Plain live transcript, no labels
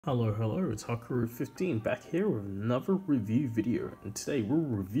Hello, it's Haku15 back here with another review video, and today we're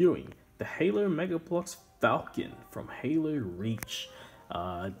reviewing the Halo Mega Bloks Falcon from Halo Reach.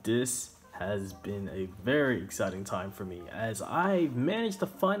 This has been a very exciting time for me as I've managed to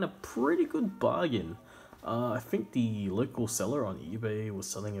find a pretty good bargain. I think the local seller on eBay was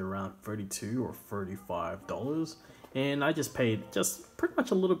selling it around $32 or $35, and I just paid pretty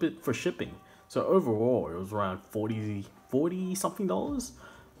much a little bit for shipping. So overall, it was around 40 something dollars.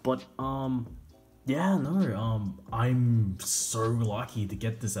 But yeah, no, I'm so lucky to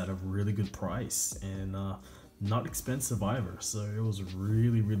get this at a really good price and not expensive either. So it was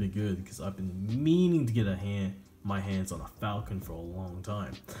really good because I've been meaning to get my hands on a Falcon for a long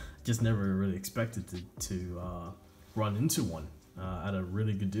time. Just never really expected to run into one at a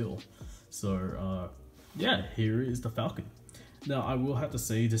really good deal. So yeah, here is the Falcon. Now I will have to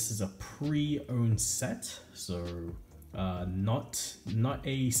say this is a pre-owned set, so not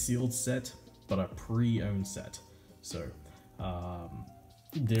a sealed set, but a pre-owned set. So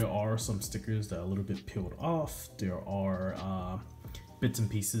there are some stickers that are a little bit peeled off. There are bits and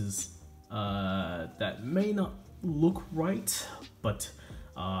pieces that may not look right, but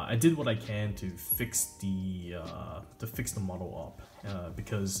I did what I can to fix the model up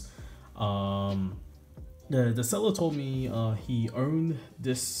because the seller told me he owned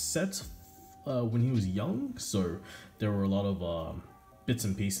this set when he was young, so there were a lot of bits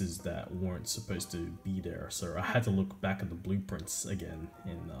and pieces that weren't supposed to be there. So I had to look back at the blueprints again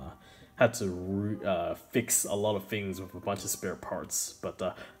and had to fix a lot of things with a bunch of spare parts. But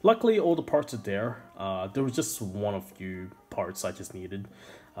luckily, all the parts are there. There was just one of few parts I just needed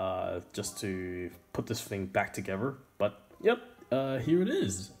just to put this thing back together. But yep, here it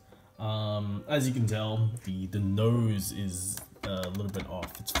is. As you can tell, the nose is a little bit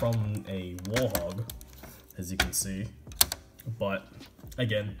off. It's from a Warhog, as you can see. But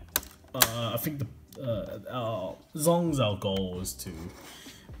again, I think as long as our goal is to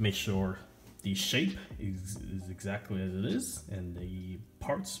make sure the shape is exactly as it is and the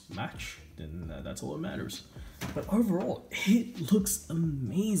parts match, then that's all that matters. But overall, it looks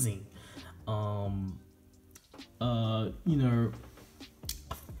amazing. You know,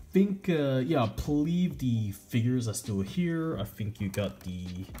 yeah, I believe the figures are still here. I think you got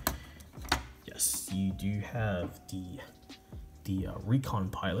yes, you do have the recon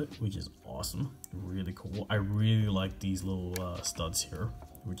pilot, which is awesome, really cool. I really like these little studs here,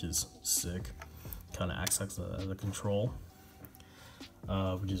 which is sick. Kind of acts as a control,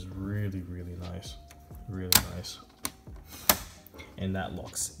 which is really nice, and that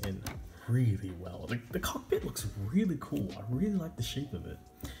locks in really well. The cockpit looks really cool. I really like the shape of it.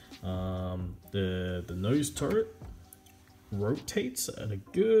 The nose turret rotates at a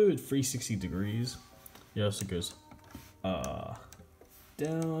good 360 degrees. It also goes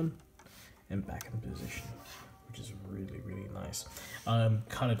down and back in position, which is really nice. I'm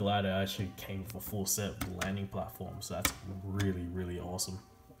kind of glad it actually came with a full set of landing platform, so that's really awesome.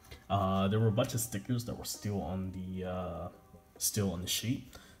 There were a bunch of stickers that were still on the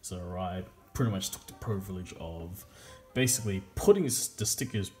sheet, so I pretty much took the privilege of basically putting the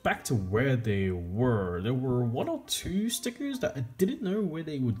stickers back to where they were. There were one or two stickers that I didn't know where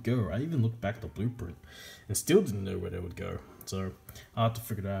they would go. I even looked back at the blueprint and still didn't know where they would go. So I'll have to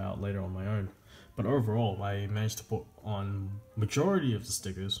figure that out later on my own. But overall, I managed to put on majority of the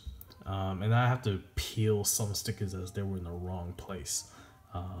stickers, and I have to peel some stickers as they were in the wrong place.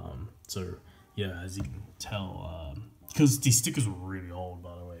 So yeah, as you can tell, because these stickers were really old,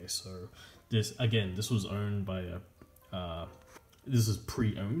 by the way. So this was owned by this is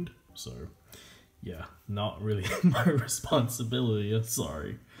pre-owned, so yeah, not really my responsibility. I'm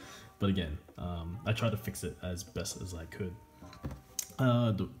sorry, but again, I tried to fix it as best as I could.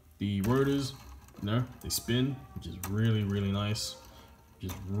 The rotors, they spin, which is really nice,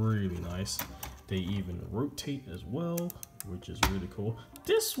 They even rotate as well, which is really cool.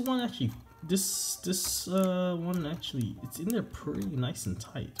 This one actually, one actually, it's in there pretty nice and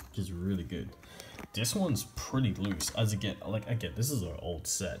tight, which is really good. This one's pretty loose. Again, this is an old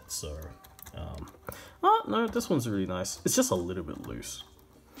set, so no, this one's really nice. It's just a little bit loose,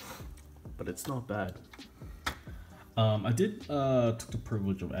 but it's not bad. I did took the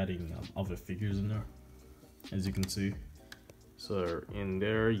privilege of adding other figures in there, as you can see. So in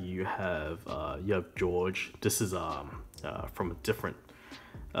there you have George. This is from a different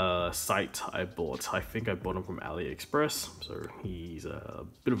site I bought. I think I bought him from AliExpress, so he's a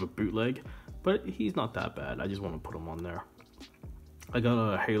bit of a bootleg, but he's not that bad. I just want to put him on there. I got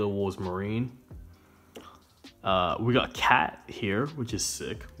a Halo Wars Marine. We got Cat here, which is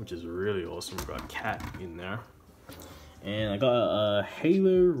sick, which is really awesome. We got Cat in there. And I got a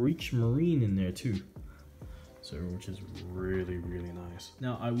Halo Reach Marine in there too. So, which is really, really nice.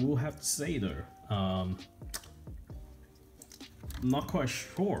 Now, I will have to say though, I'm not quite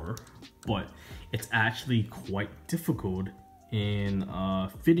sure, but it's actually quite difficult in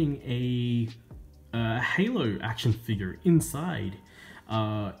fitting a Halo action figure inside.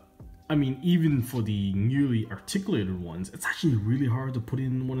 I mean, even for the newly articulated ones, it's actually really hard to put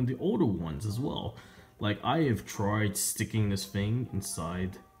in one of the older ones as well. Like, I have tried sticking this thing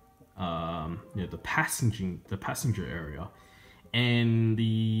inside you know, the passenger area, and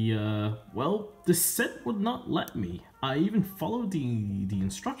the the set would not let me. I even followed the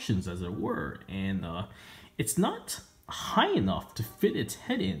instructions as it were, and it's not high enough to fit its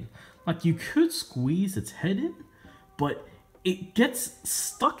head in. Like, you could squeeze its head in, but it gets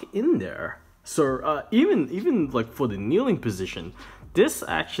stuck in there. So even like for the kneeling position, this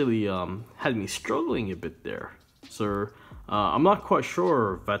actually had me struggling a bit there. So I'm not quite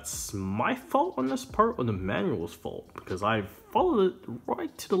sure if that's my fault on this part or the manual's fault, because I followed it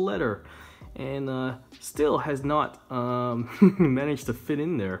right to the letter and still has not managed to fit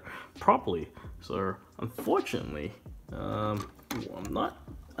in there properly. So unfortunately, I'm not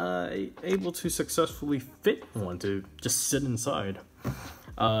able to successfully fit one to just sit inside.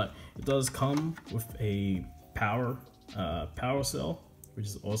 It does come with a power cell, which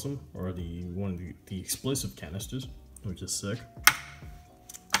is awesome, or one of the explosive canisters, which is sick.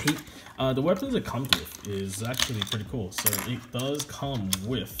 The weapons it comes with is actually pretty cool. So it does come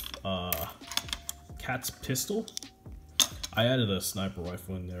with Cat's pistol. I added a sniper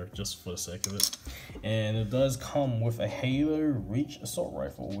rifle in there just for the sake of it. And it does come with a Halo Reach assault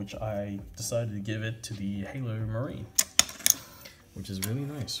rifle, which I decided to give it to the Halo Marine, which is really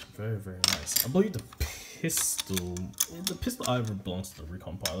nice. Very, very nice. I believe the pistol either belongs to the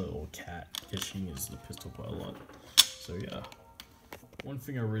recon pilot or Cat, because she uses the pistol quite a lot. So yeah. One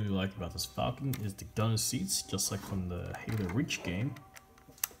thing I really like about this Falcon is the gunner seats, just like from the Halo Reach game.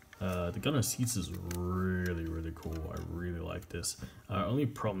 The gunner seats is really, really cool. I really like this. Only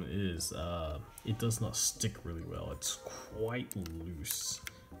problem is it does not stick really well. It's quite loose.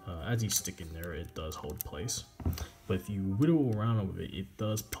 As you stick in there, it does hold place. But if you whittle around with it, it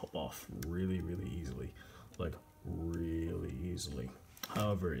does pop off really, really easily. Like, really easily.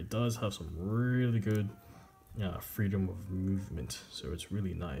 However, it does have some really good freedom of movement, so it's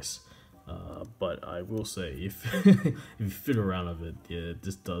really nice. But I will say, if if you fit around of it, yeah,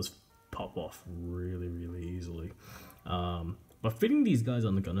 this does pop off really, really easily. But fitting these guys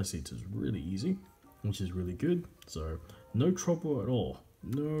on the gunner seats is really easy, which is really good. So no trouble at all.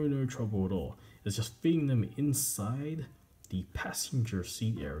 No trouble at all. It's just fitting them inside the passenger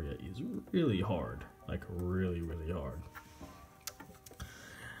seat area is really hard. Like, really, really hard.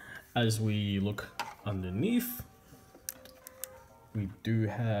 As we look underneath, we do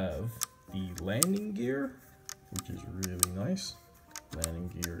have the landing gear, which is really nice. Landing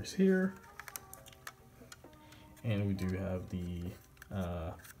gear is here, and we do have the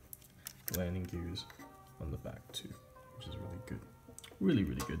landing gears on the back too, which is really good. Really,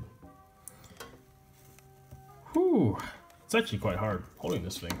 really good. Whew, it's actually quite hard holding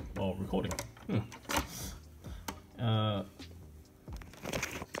this thing while recording.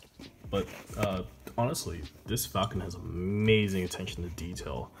 But honestly, this Falcon has amazing attention to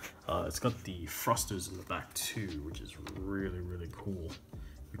detail. It's got the thrusters in the back too, which is really, really cool,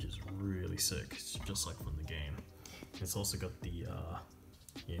 which is really sick. It's just like from the game. It's also got the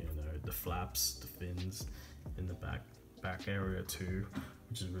you know, the flaps, the fins in the back area too,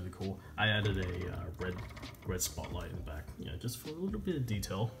 which is really cool. I added a red spotlight in the back, yeah, just for a little bit of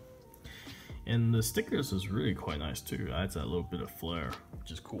detail. And the stickers is really quite nice too. It adds that little bit of flair,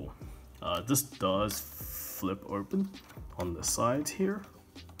 which is cool. This does flip open on the sides here.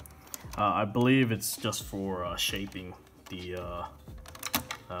 I believe it's just for shaping the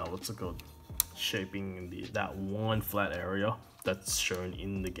what's it called? Shaping that one flat area that's shown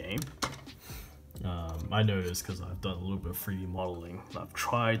in the game. I know this because I've done a little bit of 3D modeling. I've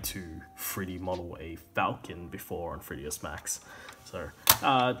tried to 3D model a Falcon before on 3ds Max, so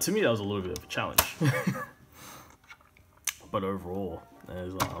to me that was a little bit of a challenge. But overall,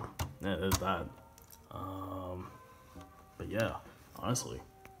 there's that. But yeah, honestly,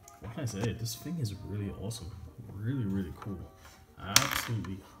 what can I say? This thing is really awesome. Really, really cool. I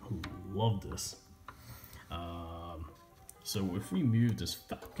absolutely love this. So if we move this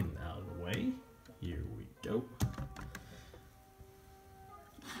Falcon out of the way, here we go.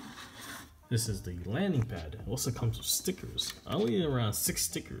 This is the landing pad. It also comes with stickers. I only need around 6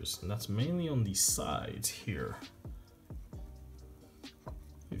 stickers, and that's mainly on the sides here.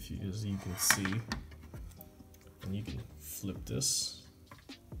 As you can see, and you can flip this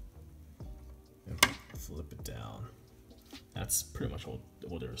and flip it down. That's pretty much all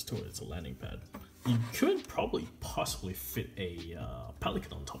there is to it. It's a landing pad. You could probably possibly fit a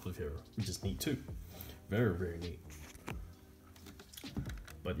Pelican on top of here, which is neat too. Very, very neat.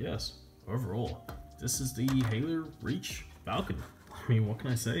 But yes, overall, this is the Halo Reach Falcon. I mean, what can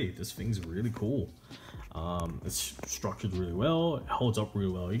I say? This thing's really cool. It's structured really well. It holds up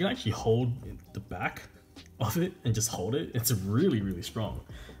really well. You can actually hold the back of it and just hold it. It's really, really strong,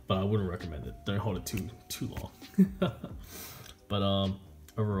 but I wouldn't recommend it. Don't hold it too long. But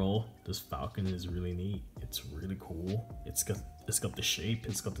overall, this Falcon is really neat. It's really cool. It's got the shape.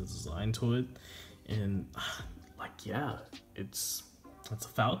 It's got the design to it, and like, yeah, it's a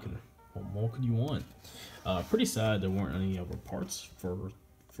Falcon. What more could you want? Pretty sad there weren't any other parts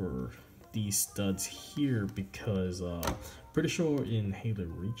for these studs here, because pretty sure in Halo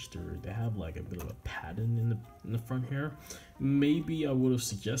Reach they have like a bit of a pattern in the front here. Maybe I would have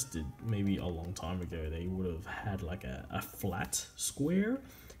suggested, maybe a long time ago, they would have had like a flat square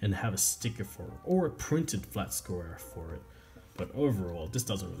and have a sticker for it, or a printed flat square for it. But overall, this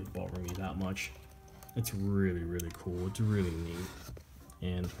doesn't really bother me that much. It's really, really cool. It's really neat.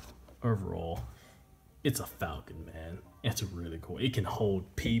 And overall, it's a Falcon, man. It's really cool. It can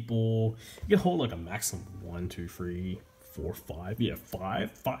hold people. It can hold like a maximum of 1, 2, 3, 4, 5. Yeah,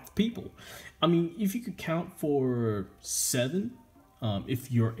 five people. I mean, if you could count for 7,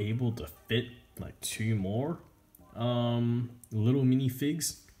 if you're able to fit like 2 more little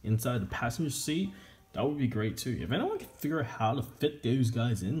minifigs inside the passenger seat, that would be great too. If anyone can figure out how to fit those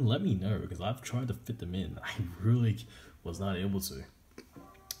guys in, let me know, because I've tried to fit them in. I really was not able to.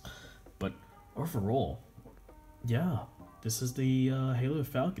 But overall, yeah, this is the Halo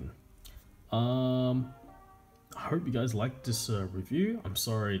Falcon. I hope you guys liked this review. I'm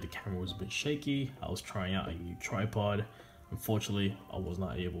sorry the camera was a bit shaky. I was trying out a new tripod. Unfortunately, I was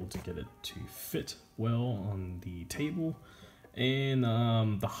not able to get it to fit well on the table, and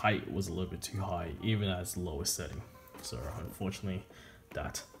the height was a little bit too high, even at its lowest setting. So unfortunately,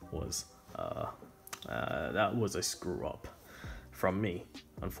 that was a screw up from me,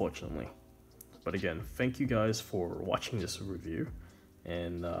 unfortunately. But again, thank you guys for watching this review,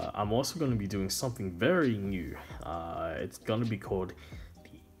 and I'm also going to be doing something very new. It's going to be called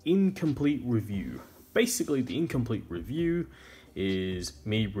the Incomplete Review. Basically, the Incomplete Review is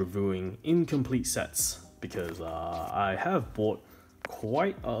me reviewing incomplete sets, because I have bought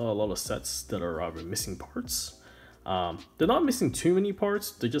quite a lot of sets that are either missing parts. They're not missing too many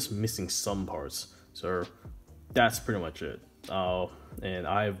parts, they're just missing some parts. So that's pretty much it. And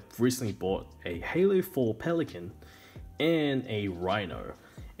I've recently bought a Halo 4 Pelican and a Rhino,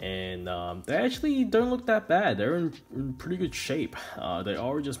 and they actually don't look that bad. They're in pretty good shape. They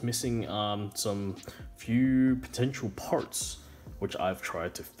are just missing some few potential parts, which I've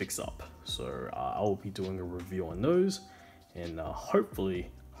tried to fix up. So I will be doing a review on those, and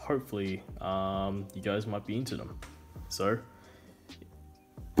hopefully you guys might be into them. So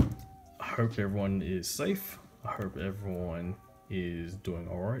I hope everyone is safe. I hope everyone is doing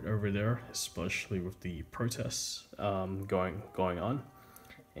all right over there, especially with the protests going on.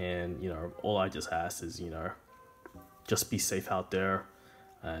 And, you know, all I just ask is, you know, just be safe out there.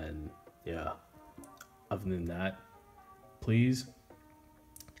 And yeah, other than that, please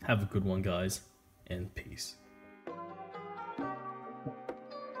have a good one, guys, and peace.